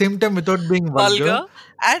creative at the same time without being vulgar. Vulgar,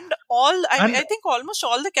 and all And I think almost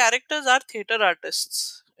all the characters are theater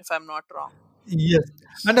artists, if I'm not wrong. yes,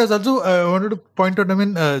 and I was also wanted to point out. I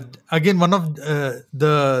mean, again, one of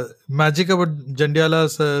the magic about Jandiala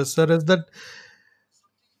sir is that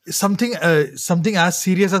something as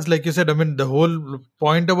serious as, like you said, I mean, the whole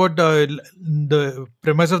point about the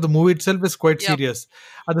premise of the movie itself is quite Yep. serious.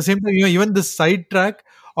 At the same time, even the sidetrack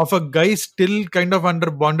of a guy still kind of under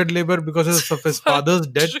bonded labor because of his But father's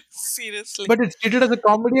death, seriously, but it's treated as a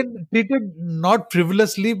comedy and treated not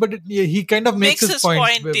frivolously, but he kind of makes makes his his point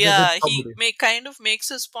point. with Yeah, he comedy. kind of makes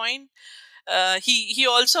his point. He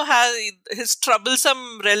also has his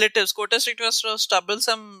troublesome relatives. Kota Srinivas's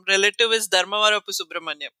troublesome relative is Dharmavara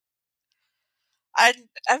Subramaniam. And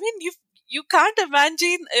I mean, you can't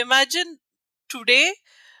imagine today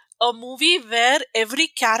a movie where every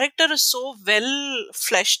character is so well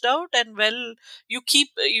fleshed out, and you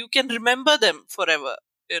can remember them forever.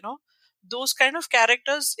 you know those kind of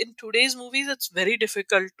characters in today's movies, it's very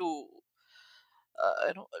difficult to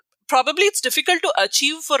probably it's difficult to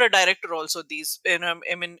achieve for a director also, these,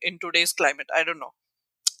 I mean, in today's climate, I don't know.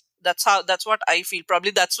 That's what I feel.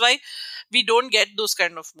 Probably that's why we don't get those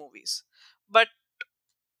kind of movies. But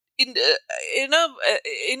in in a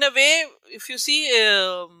in a way, if you see,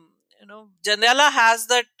 Jandela has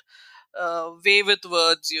that way with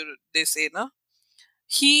words, they say, no,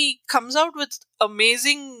 he comes out with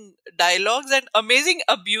amazing dialogues and amazing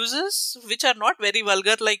abuses, which are not very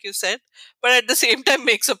vulgar, like you said, but at the same time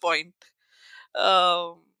makes a point.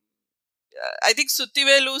 Um, I think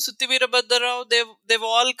Suttivelu, Sutti Veerabhadrarao, they've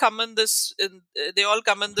all come in this. They all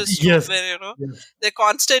come in this trope Yes, where yes. they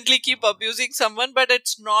constantly keep abusing someone, but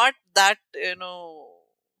it's not that,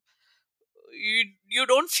 you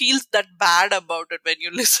don't feel that bad about it when you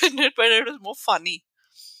listen it, but it is more funny.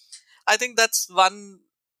 I think that's one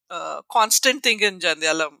constant thing in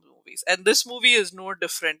Jandiala movies, and this movie is no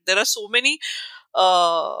different. There are so many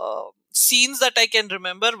scenes that I can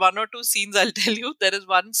remember. One or two scenes I'll tell you. There is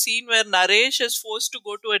one scene where Naresh is forced to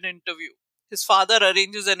go to an interview. His father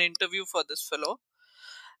arranges an interview for this fellow,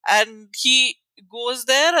 and he goes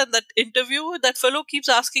there, and that interview, that fellow keeps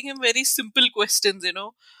asking him very simple questions.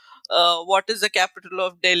 What is the capital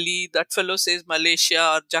of Delhi? That fellow says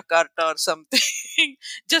Malaysia or Jakarta or something,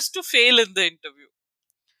 just to fail in the interview.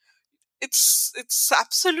 It's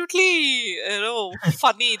absolutely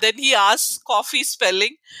funny. Then he asks coffee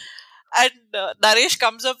spelling, and Naresh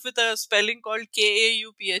comes up with a spelling called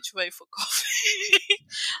Kauphy for coffee.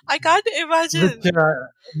 I can't Which imagine.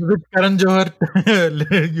 Karan Johar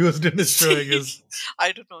used in his show, I guess.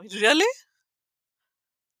 I don't know. Really?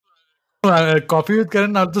 Coffee with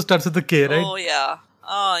Karan also starts with a K, right? Oh yeah.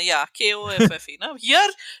 Yeah, Koffe. No? Here,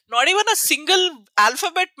 not even a single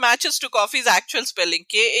alphabet matches to coffee's actual spelling,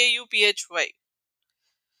 Kauphy.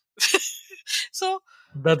 So,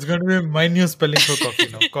 That's going to be my new spelling for coffee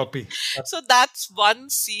now. Copy. so that's one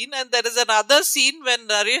scene, and there is another scene when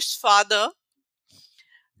Naresh's father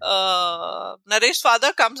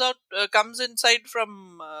comes inside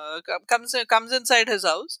from comes inside his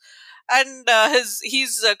house, and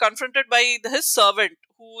he's confronted by his servant,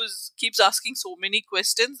 who keeps asking so many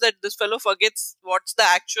questions that this fellow forgets what's the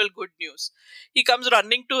actual good news. He comes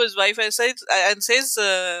running to his wife and says,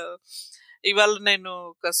 ఇవాళ నేను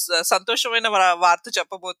ఒక సంతోషమైన వార్త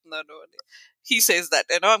చెప్పబోతున్నాను అని. He says that,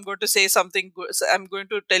 I'm going to say something good. I'm going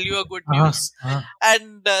to tell you a good Uh-huh. news. Uh-huh.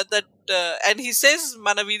 And he says,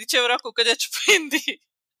 మన వీధి చివర కుక్క చచ్చిపోయింది.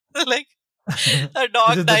 Like a This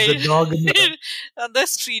dog is the died dog in the. on the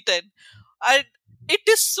street, and it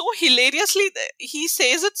is so hilariously, he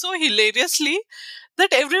says it so hilariously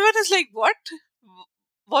that everyone is like,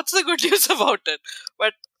 what's the good news about it?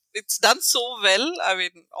 But it's done so well. I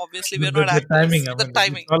mean, obviously we're not The actors. timing. I The mean, it's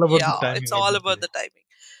timing, all about the yeah, it's timing, all about obviously. the timing.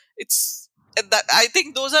 It's and that, I think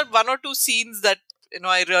those are one or two scenes that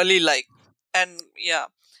I really like. And yeah,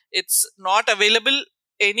 it's not available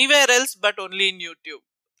anywhere else but only in YouTube.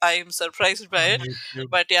 I am surprised by On it. YouTube.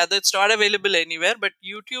 But yeah, that's not available anywhere but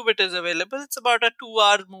YouTube. It is available. It's about a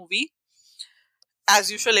 2-hour movie.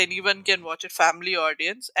 As usual, anyone can watch it, family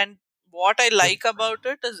audience. And what I Yep. like about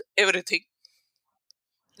it is everything.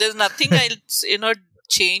 There's nothing else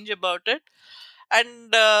change about it.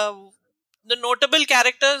 And the notable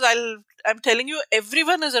characters, I'm telling you,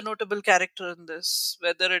 everyone is a notable character in this.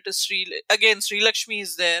 Whether it is Sri Lakshmi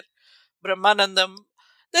is there, Brahmanandam.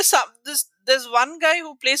 There's one guy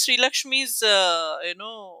who plays Sri Lakshmi's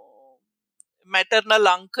maternal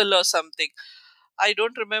uncle or something. I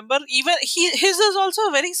don't remember. Even his is also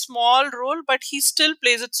a very small role, but he still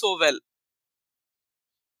plays it so well.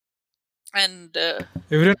 And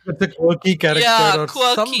Everyone gets a quirky character yeah, or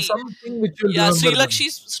quirky. something which you'll Yeah, remember them.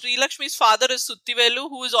 Sri Lakshmi's father is Suttivelu,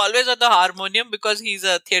 who is always on the harmonium because he's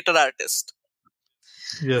a theatre artist.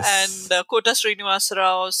 And Yes. Kota Srinivas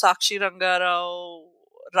Rao, Sakshi Rangarao,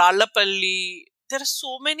 Ralapalli. There are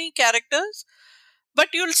so many characters, but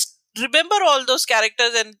you'll remember all those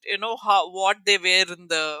characters, and what they were in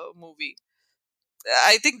the movie.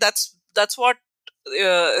 I think that's what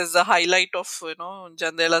is the highlight of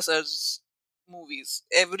Jandela sir's movies.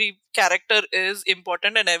 Every character is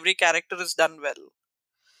important, and every character is done well.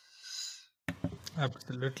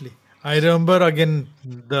 Absolutely. I remember again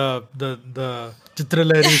the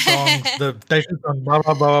Chitralari songs, the title song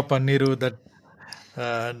Baba Baba Panniru, that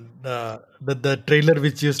the trailer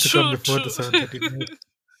which used to come True, before the true. 7:30 news.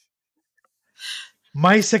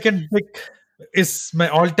 My second pick is my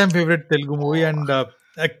all-time favorite Telugu movie Oh, and a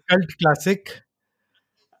cult classic.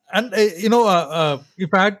 And if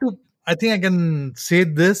I had to, I think I can say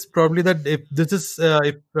this probably, that if this is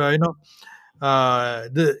if the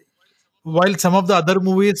while some of the other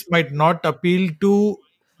movies might not appeal to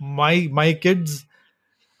my kids,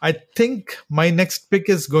 I think my next pick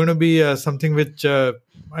is going to be something which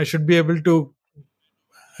I should be able to,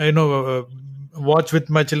 watch with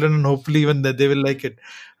my children, and hopefully even that they will like it.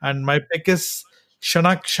 And my pick is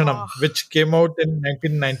Shanak Oh, Shanam, which came out in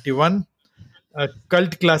 1991, a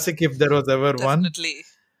cult classic if there was ever one. definitely.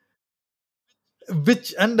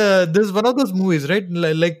 Which and there's one of those movies, right?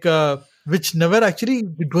 Which never actually,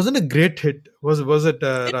 it wasn't a great hit. Was it,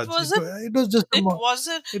 It Raj? wasn't. It was just It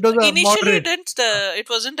wasn't. it was a Initially, moderate. didn't. It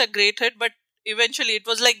wasn't a great hit, but eventually, it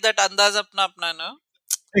was like that Andaz Apna Apna, no?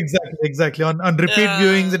 Exactly, exactly. On repeat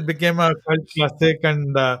viewings, Uh, it became a cult classic,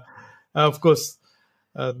 and of course,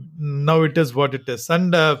 now it is what it is.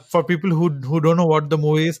 And for people who don't know what the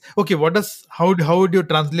movie is, okay, what does how would you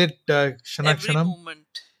translate Shanak every Shanam? moment.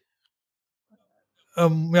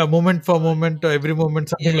 Yeah, moment for moment, every moment,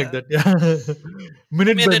 something like Yeah, that. Yeah,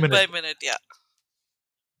 minute by minute by minute. minute. Yeah.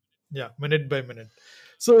 Yeah, minute by minute.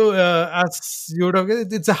 So, as you would have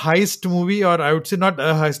guessed, it's a heist movie, or I would say not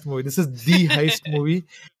a heist movie. This is the heist movie,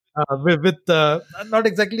 with not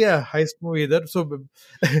exactly a heist movie either. So,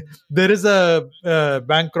 there is a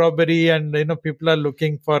bank robbery, and people are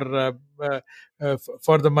looking for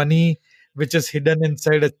the money, which is hidden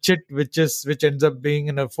inside a chit, which ends up being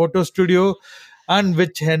in a photo studio, and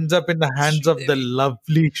which ends up in the hands Sri of the Devi.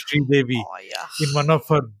 lovely Sri Devi Oh yeah. in one of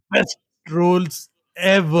her best roles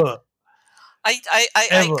ever,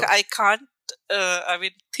 ever. I can't. I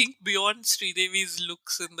mean, think beyond Sridevi's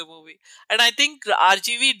looks in the movie, and I think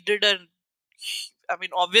RGV did a. I mean,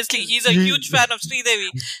 obviously, he's a He, huge fan of Sridevi.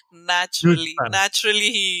 huge fan.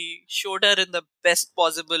 Naturally, he showed her in the best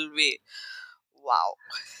possible way. Wow.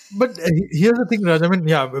 But here's the thing, Raj. I mean,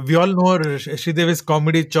 yeah, we all know her, Sridevi's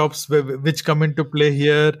comedy chops, which come into play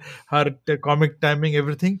here, her comic timing,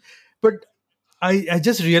 everything. But I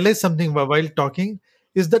just realized something while talking,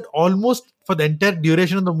 is that almost for the entire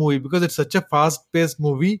duration of the movie, because it's such a fast paced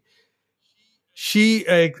movie, she,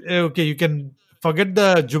 okay, you can forget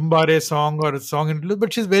the Jumbare song or song interlude,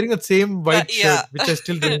 but she's wearing the same white Yeah. shirt, which I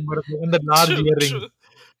still remember, and the large True. True. earrings.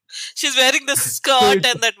 She's wearing the So skirt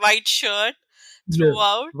it's, and that white shirt yes,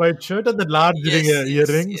 throughout. white shirt and the large Yes. Yes.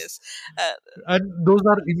 earrings, Yes. Uh, and those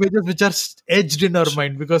are images which are edged in our true.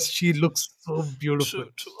 mind because she looks so beautiful.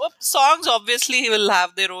 True. True. Songs obviously will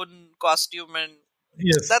have their own costume, and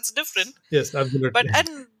Yes, that's different. yes, But absolutely.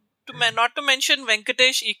 and not to mention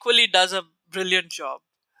Venkatesh equally does a brilliant job.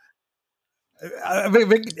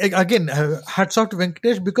 Again, hats off to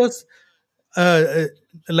Venkatesh, because uh, uh,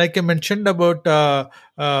 like I mentioned about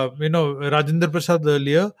Rajendra Prasad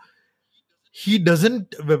earlier, he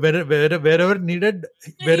doesn't, wherever needed,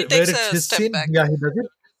 He where takes it's a his step scene, back. yeah, he does it.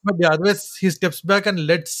 But yeah, otherwise he steps back and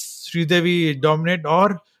lets Sridevi dominate,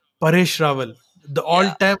 or Paresh Rawal, the Yeah,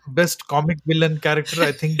 all-time best comic villain character,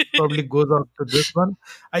 I think probably goes out to this one.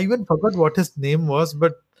 I even forgot what his name was,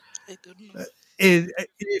 but I don't know.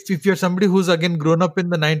 if you're somebody who's again grown up in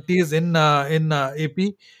the 90s in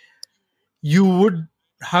AP, you would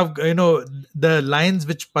have, the lines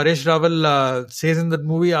which Paresh Rawal says in that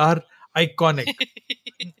movie are iconic.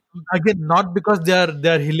 Again, not because they are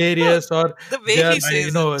No, hilarious, or the they way are, he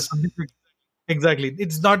says it. something exactly.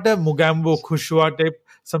 It's not a Mugambo Khushwa type,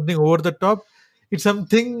 something over the top. It's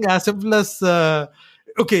something as simple as,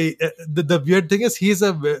 okay, the weird thing is, he's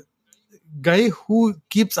a guy who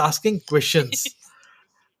keeps asking questions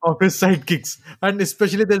of his sidekicks, and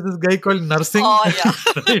especially there's this guy called Nursing. Oh yeah,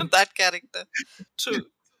 Right? that character. True.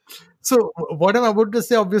 So what I'm about to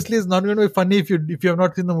say obviously is not going to be funny if you have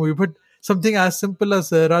not seen the movie, but something as simple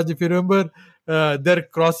as, Raj, if you remember, they're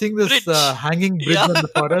crossing this Bridge. hanging bridge Yeah. on the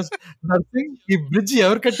forest. Nursing, ఈ bridge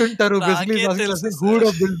ఎవరు కట్టుంటారు? Basically, he's Naake asking telsu Nursing, who sir. would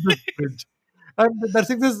have built this bridge? And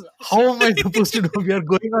Nursing says, how am I supposed to know? We are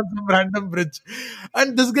going on some random bridge.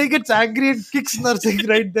 And this guy gets angry and kicks Nursing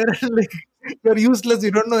right there. And like, you're useless,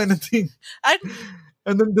 you don't know anything. And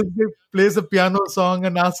And then this guy plays a piano song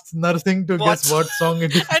and asks Nursing to guess what's what song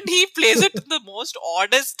it is. and he plays it in the most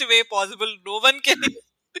oddest way possible. No one can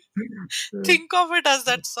think of it as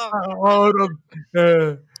that song. Or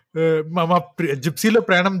మా జిప్సీలో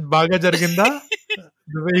ప్రయాణం బాగా జరిగిందా?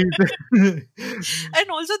 The way And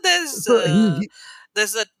also so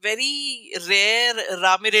there's a very rare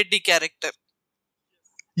Ramireddy character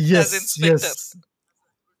as yes, inspector. yes,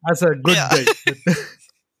 as a good Yeah. guy. But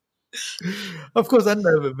of course, and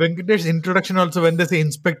Venkatesh's introduction also, when they say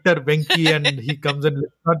Inspector Venki and he comes in,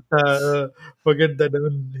 let's not forget that, I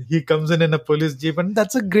mean, he comes in a police jeep, and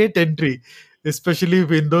that's a great entry, especially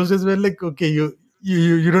in those days when, like, okay,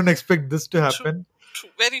 you don't expect this to True. happen,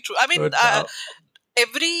 True. Very true. I mean, but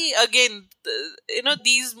every again,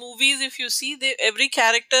 these movies. If you see, they every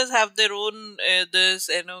characters have their own this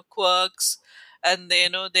quirks, and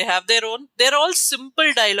they have their own. They're all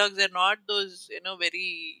simple dialogues. They're not those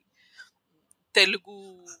very Telugu.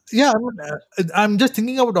 Yeah, I mean, I'm just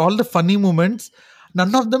thinking about all the funny moments.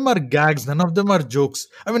 None of them are gags. None of them are jokes.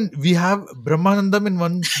 I mean, we have Brahmanandam in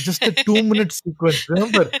one just a 2 minute sequence.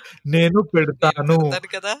 Remember, Nenu నేను pedtanu, పెడతాను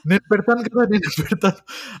కదా. నేను పెడతాను కదా, నేను పెడతాను,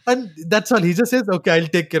 and that's all. He just says, "Okay,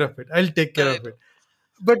 I'll take care of it. I'll take care I of know. it."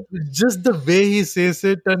 But just the way he says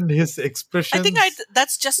it and his I think expressions,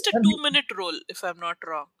 that's just a and 2 minute role, if I'm not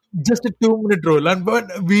wrong. just a 2 minute role, and but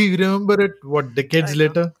we remember it what I decades know.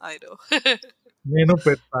 later. I know. నేను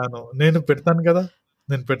పెడతాను కదా,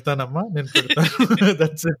 నేను పెడతానమ్మా, నేను పెడతాను.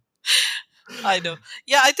 That's it. I know.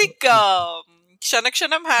 Yeah, I think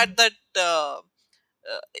Shanakshanam had that uh,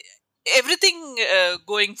 everything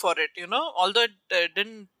going for it. Although it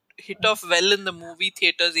didn't hit off well in the movie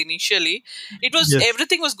theaters initially, it was Yes.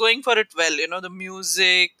 everything was going for it well. The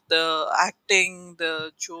music, the acting, the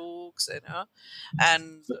jokes, and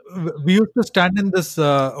We used to stand in this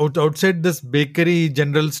outside this bakery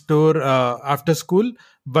general store after school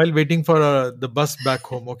while waiting for the bus back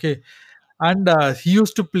home. Okay, and he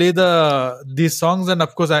used to play these songs, and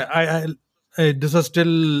of course, I this was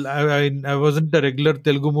still I wasn't a regular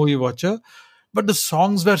Telugu movie watcher, but the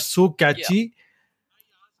songs were so yeah, catchy.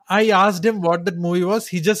 I asked him what that movie was.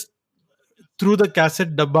 He just threw the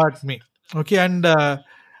cassette dabba at me. Okay, and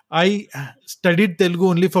I studied Telugu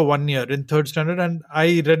only for 1 year in third standard, and I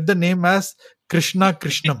read the name as Krishna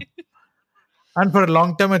Krishnam. And for a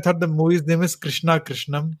long time, I thought the movie's name is Krishna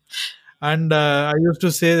Krishnam. And I used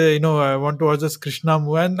to say, I want to watch this Krishna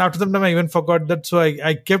movie. And after some time, I even forgot that. So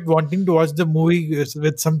I kept wanting to watch the movie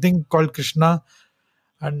with something called Krishna.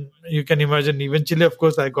 And you can imagine, eventually, of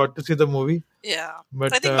course, I got to see the movie. yeah. I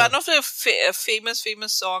But think one of the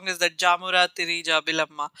famous song is that Jamura Tiri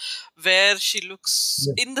Jabilamma, where she looks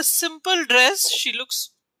yes, in the simple dress. She looks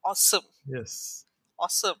awesome, yes.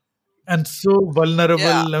 awesome. And so Yeah,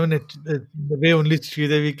 vulnerable. I mean, the way only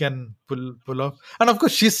Sridevi can pull off. And of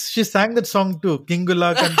course, she sang that song too. Kingula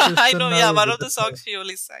I know. Yeah, Kantistunnaru. one of the songs she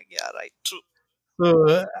only sang. Yeah, right. True.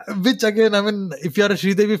 So, which again, I mean, if you are a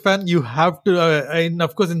Sridevi fan, you have to. And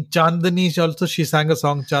of course, in Chandani, she sang a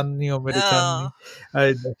song, Chandni or Mere Uh,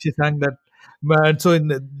 Chandni. She sang that. But so,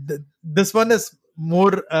 this one is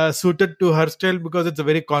more suited to her style because it's a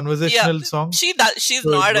very yeah, conversational song. she does. She's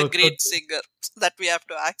So it not a works out. great singer. That we have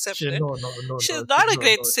to accept it. No, no, no, She's no, not a no,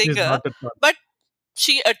 great no. She's singer, not at all. but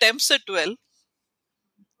she attempts it well.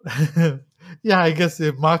 Yeah, I guess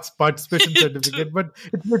it marks participation True, certificate, but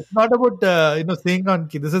it's not about saying on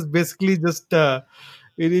key. This is basically just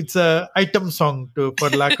it's a item song, to for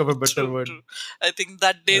lack of a better true, word. true. I think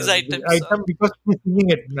that day's The item song. item because she's singing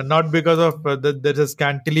it, not because of there's a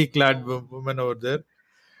scantily clad Mm. woman over there.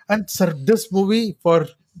 And sir, this movie for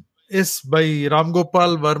is by Ram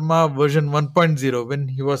Gopal Verma version 1.0 when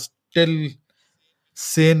he was still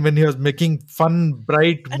sane, when he was making fun,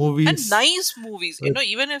 bright And movies. nice movies.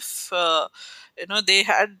 Even if they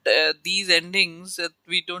had these endings that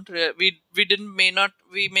we don't we didn't may not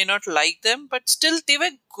like them, but still they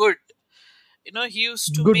were good. He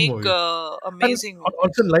used to Good make movies. And amazing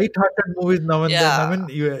also movies. light-hearted movies now and then. I Yeah. mean,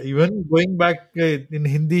 even going back in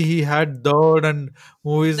Hindi, he had Dod and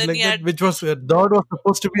movies Then he like that, had which was Dod was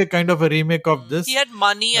supposed to be a kind of a remake of he this. had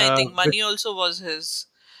Money. I think With, Money also was his.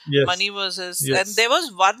 yes, Money was his, and yes, there was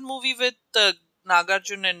one movie with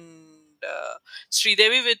Nagarjun and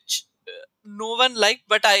Sridevi, which no one liked,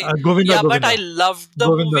 but Govinda, but I Govinda, loved the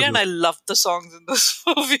Govinda, movie and I loved the songs in this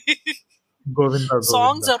movie. Govinda,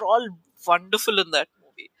 Songs Govinda. are all wonderful in that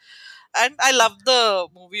movie, and I loved the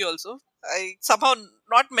movie also. I somehow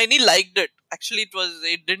not many liked it. Actually,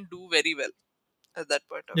 it didn't do very well at that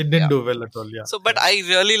point of It yeah. didn't do well at all. Yeah, So, but yeah, I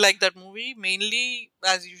really like that movie mainly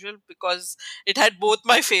as usual because it had both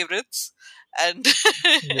my favorites and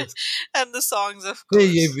yes. and the songs, of Hey,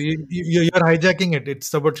 course. you're hijacking it.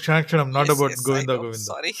 It's about Kshankshanam, not Yes, about yes, I Govinda, know. Govinda.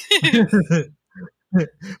 Sorry.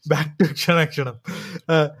 Back to Kshankshanam.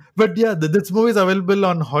 But yeah, this movie is available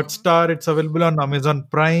on Mhm. Hotstar. It's available on Amazon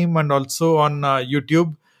Prime and also on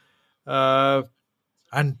YouTube. Uh,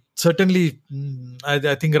 and certainly,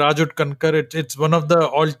 I think Rajut Kankar. It's one of the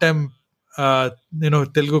all-time,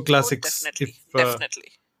 Telugu Oh, classics. If definitely,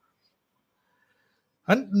 definitely.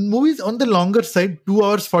 and movies on the longer side, 2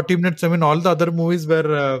 hours 40 minutes. I mean, all the other movies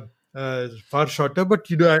were far shorter. But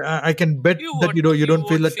I can bet that you You don't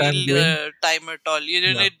feel won't the time feel going. time at all.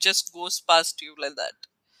 Yeah. It just goes past you like that.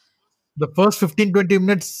 The first 15-20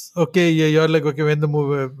 minutes, okay, yeah, you're like, okay, when the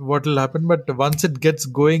movie, what will happen? But once it gets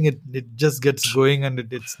going, it just gets True, going, and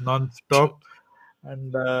it's true. non-stop.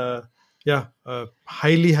 And Yeah,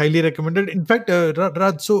 highly recommended. In fact,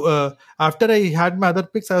 Raj, so after I had my other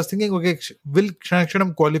picks, I was thinking, okay, will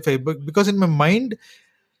Kshanam qualify? But because in my mind,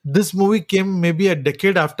 this movie came maybe a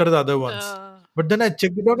decade after the other ones. uh, But then I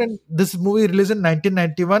checked it out, and this movie released in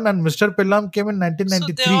 1991, and Mr. Pellam came in so they're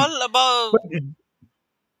 1993. all about But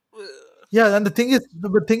yeah, and the thing is,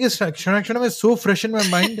 Kshanam is so fresh in my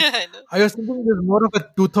mind. I know. I was thinking it's more of a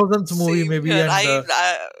 2000s movie, Same maybe, here. and then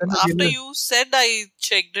I After realized. you said, I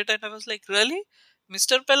checked it and I was like, really?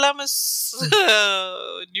 Mr. Pellam is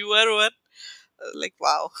Hmm, newer one. Like,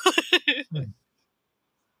 wow. hmm.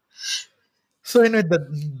 So anyway,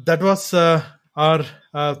 that was our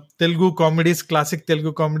Telugu comedies, classic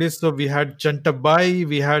Telugu comedies. So we had Chantabai,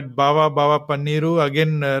 we had Bava Bava Panniru.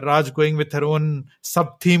 Again, Raj going with her own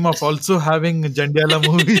sub theme of also having Jandiala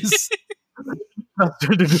movies. After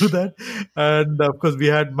to do that, and of course we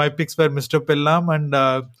had my picks were Mr. Pellam and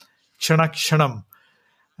Kshanam,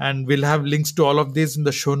 and we'll have links to all of these in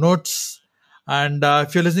the show notes. And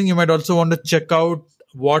if you're listening, you might also want to check out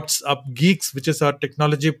What's Up Geeks, which is our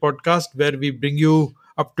technology podcast where we bring you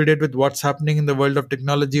up to date with what's happening in the world of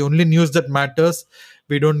technology. Only news that matters.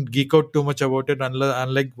 We don't geek out too much about it,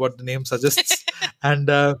 unlike what the name suggests. And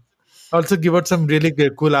also give out some really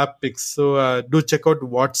cool app picks. So do check out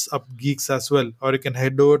What's Up Geeks as well, or you can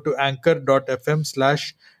head over to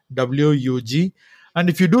anchor.fm/WUG. And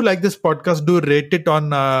if you do like this podcast, do rate it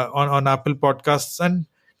on Apple Podcasts and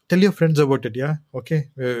tell your friends about it. Yeah, okay.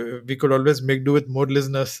 We could always make do with more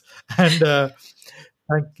listeners. And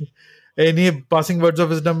thank you. Any passing words of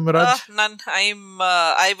wisdom, Raj? None.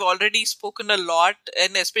 I've already spoken a lot,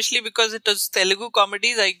 and especially because it was Telugu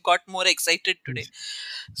comedies, I got more excited today.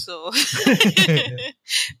 So,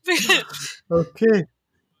 Okay.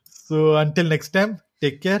 So until next time,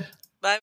 take care.